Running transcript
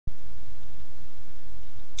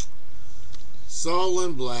Soul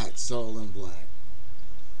and black, soul and black.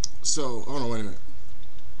 So, hold on, wait a minute.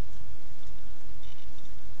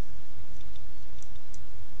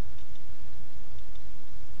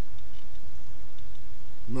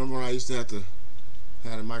 Remember when I used to have to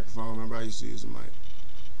have a microphone? Remember I used to use a mic?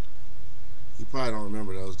 You probably don't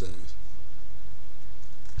remember those days.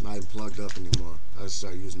 Not even plugged up anymore. I just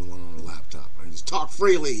started using the one on the laptop. I just talk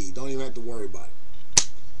freely. Don't even have to worry about it.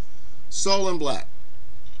 Soul and black.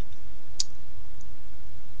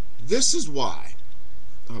 This is why.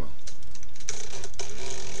 Hold on.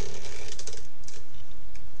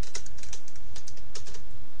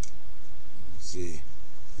 See,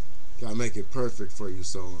 gotta make it perfect for you,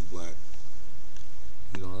 soul and black.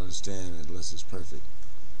 You don't understand it unless it's perfect.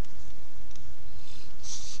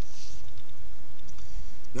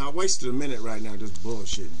 Now I wasted a minute right now just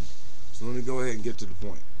bullshitting. So let me go ahead and get to the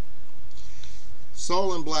point.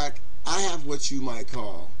 Soul and black, I have what you might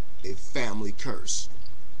call a family curse.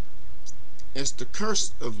 It's the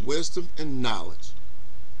curse of wisdom and knowledge,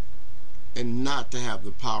 and not to have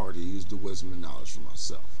the power to use the wisdom and knowledge for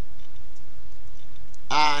myself.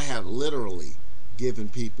 I have literally given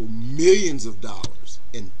people millions of dollars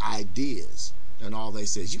in ideas, and all they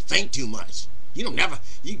say is, you think too much. You don't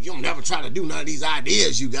never try to do none of these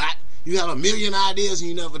ideas you got. You have a million ideas and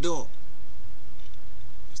you never do them.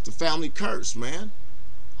 It's the family curse, man.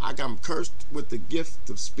 I'm cursed with the gift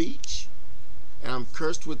of speech, and I'm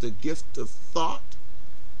cursed with the gift of thought,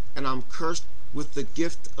 and I'm cursed with the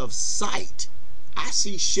gift of sight. I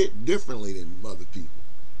see shit differently than other people.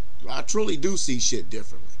 I truly do see shit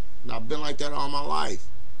differently. And I've been like that all my life.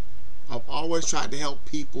 I've always tried to help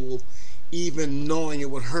people, even knowing it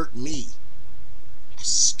would hurt me. That's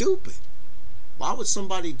stupid. Why would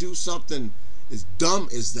somebody do something as dumb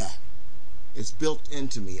as that? It's built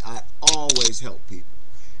into me. I always help people.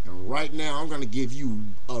 And right now, I'm going to give you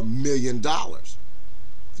 $1 million.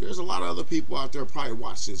 There's a lot of other people out there probably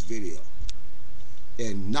watch this video.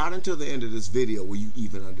 And not until the end of this video will you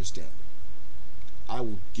even understand it. I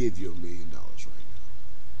will give you $1 million right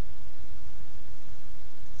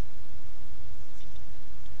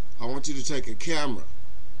now. I want you to take a camera,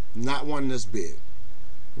 not one this big.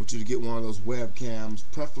 I want you to get one of those webcams,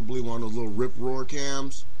 preferably one of those little rip-roar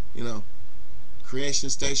cams, you know, creation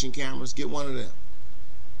station cameras. Get one of them.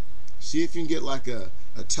 See if you can get like a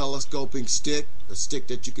telescoping stick, a stick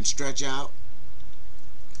that you can stretch out.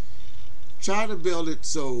 Try to build it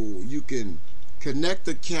so you can connect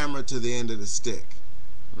the camera to the end of the stick,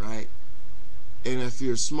 right? And if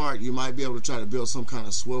you're smart, you might be able to try to build some kind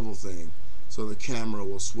of swivel thing so the camera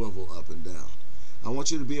will swivel up and down. I want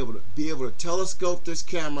you to be able to telescope this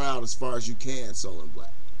camera out as far as you can, soul and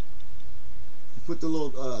black. You put the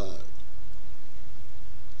little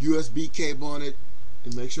USB cable on it,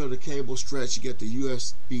 and make sure the cable stretch. You get the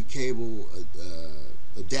USB cable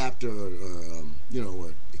adapter or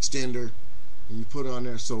extender, and you put it on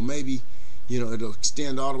there. So maybe it'll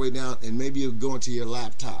extend all the way down, and maybe it'll go into your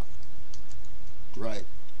laptop. Right.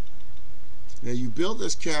 Now you build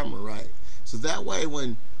this camera right, so that way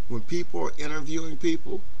when people are interviewing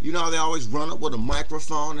people, you know how they always run up with a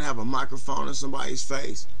microphone and have a microphone in somebody's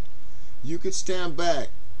face. You could stand back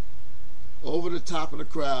over the top of the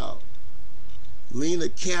crowd, lean the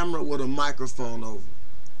camera with a microphone over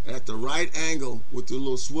at the right angle with the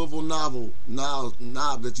little swivel knob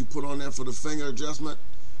that you put on there for the finger adjustment.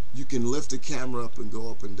 You can lift the camera up and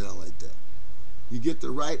go up and down like that. You get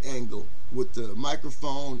the right angle with the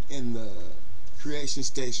microphone, and the creation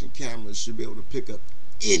station camera should be able to pick up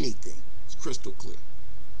anything. It's crystal clear.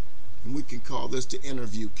 And we can call this the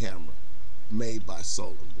interview camera, made by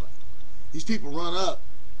Soul and Black. These people run up,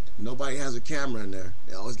 nobody has a camera in there,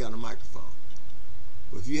 they always got a microphone.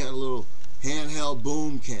 But if you had a little handheld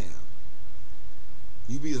boom cam,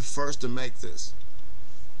 you'd be the first to make this.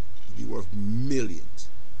 You'd be worth millions.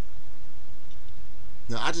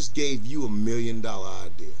 Now I just gave you $1 million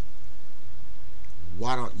idea.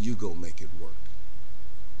 Why don't you go make it work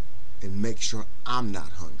and make sure I'm not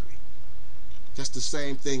hungry? That's the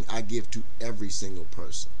same thing I give to every single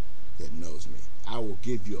person that knows me. I will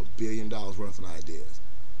give you $1 billion worth of ideas.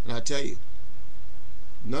 And I tell you,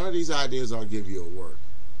 none of these ideas I'll give you will work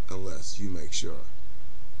unless you make sure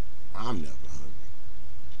I'm never hungry.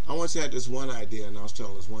 I once had this one idea, and I was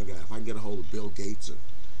telling this one guy, if I can get a hold of Bill Gates or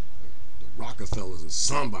the Rockefellers or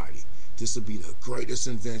somebody, this would be the greatest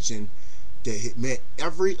invention that man,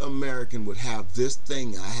 every American would have this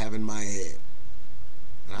thing I have in my head.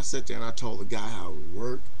 And I sat there and I told the guy how it would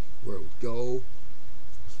work, where it would go,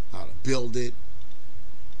 how to build it.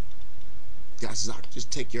 The guy says, I can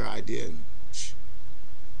just take your idea and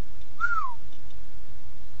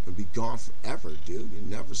and be gone forever, dude. You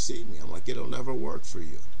never see me. I'm like, it'll never work for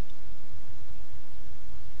you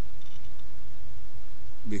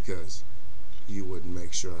because you wouldn't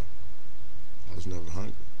make sure I was never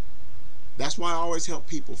hungry. That's why I always help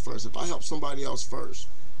people first. If I help somebody else first,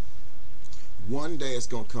 one day it's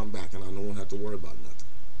going to come back and I don't have to worry about nothing.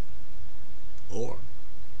 Or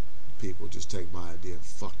people just take my idea and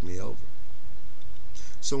fuck me over.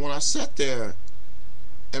 So when I sat there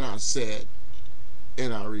and I said,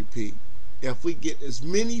 and I repeat, if we get as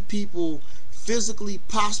many people physically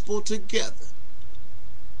possible together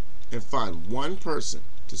and find one person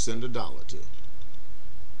to send $1 to,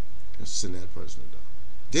 and send that person $1.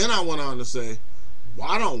 Then I went on to say,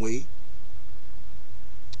 why don't we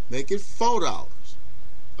make it $4?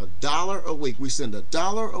 $1 a week. We send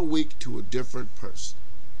 $1 a week to a different person.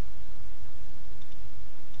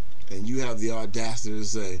 And you have the audacity to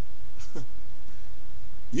say,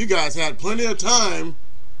 you guys had plenty of time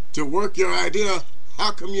to work your idea.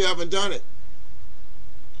 How come you haven't done it?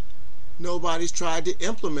 Nobody's tried to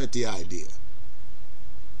implement the idea.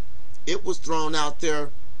 It was thrown out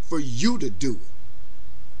there for you to do it.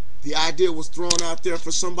 The idea was thrown out there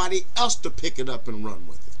for somebody else to pick it up and run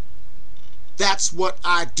with it. That's what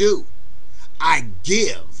I do. I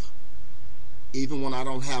give, even when I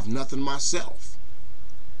don't have nothing myself.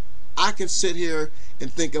 I can sit here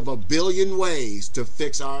and think of 1 billion ways to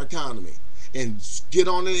fix our economy and get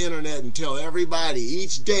on the internet and tell everybody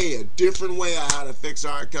each day a different way of how to fix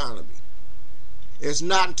our economy. It's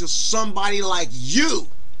not until somebody like you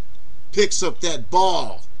picks up that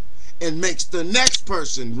ball and makes the next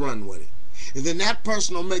person run with it. And then that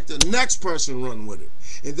person will make the next person run with it.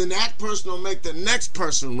 And then that person will make the next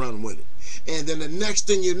person run with it. And then the next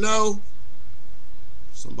thing you know,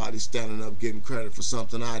 somebody's standing up getting credit for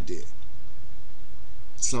something I did.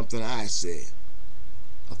 Something I said.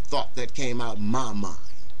 A thought that came out my mind.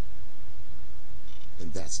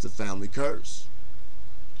 And that's the family curse.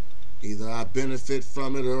 Either I benefit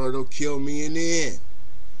from it or it'll kill me in the end.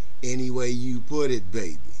 Any way you put it,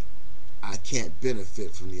 baby. I can't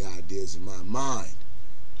benefit from the ideas in my mind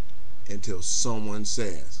until someone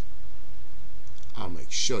says, I'll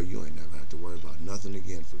make sure you ain't never have to worry about nothing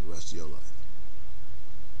again for the rest of your life.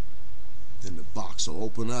 Then the box will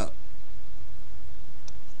open up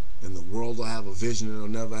and the world will have a vision it'll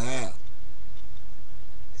never have.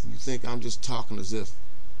 And you think I'm just talking as if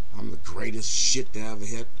I'm the greatest shit to ever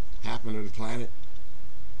happen to the planet?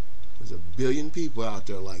 There's 1 billion people out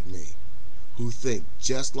there like me who think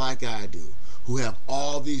just like I do, who have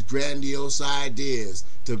all these grandiose ideas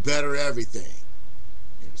to better everything.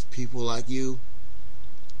 And it's people like you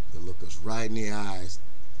that look us right in the eyes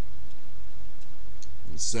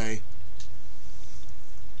and say,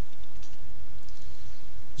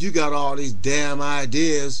 you got all these damn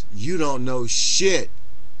ideas, you don't know shit.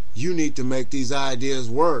 You need to make these ideas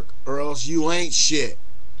work or else you ain't shit.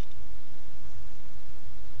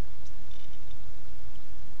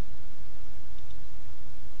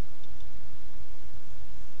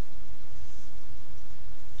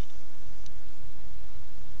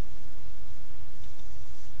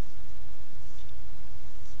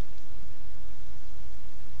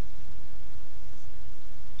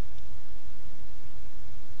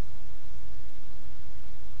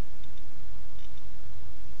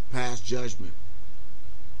 Pass judgment.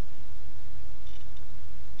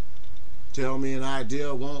 Tell me an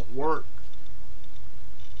idea won't work.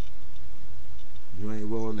 You ain't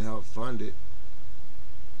willing to help fund it.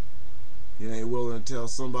 You ain't willing to tell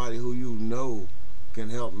somebody who you know can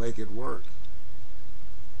help make it work.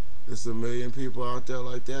 There's 1 million people out there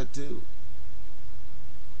like that too,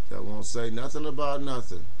 that won't say nothing about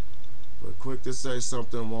nothing, but quick to say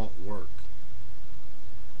something won't work.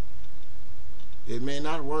 It may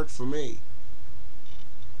not work for me,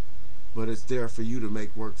 but it's there for you to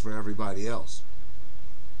make work for everybody else.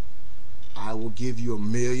 I will give you $1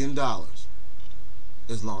 million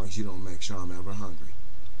as long as you don't make sure I'm ever hungry.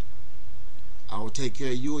 I will take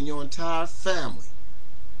care of you and your entire family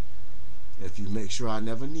if you make sure I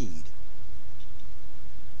never need.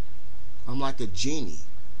 I'm like a genie,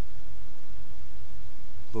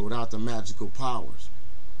 but without the magical powers.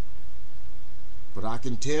 But I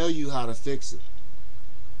can tell you how to fix it.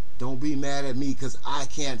 Don't be mad at me because I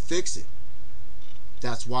can't fix it.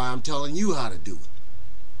 That's why I'm telling you how to do it.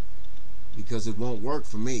 Because it won't work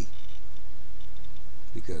for me.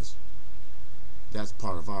 Because that's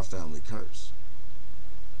part of our family curse.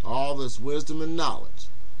 All this wisdom and knowledge,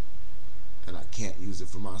 and I can't use it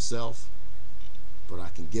for myself, but I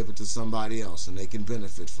can give it to somebody else and they can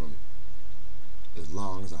benefit from it as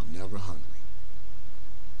long as I'm never hungry.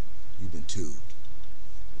 You've been tubed.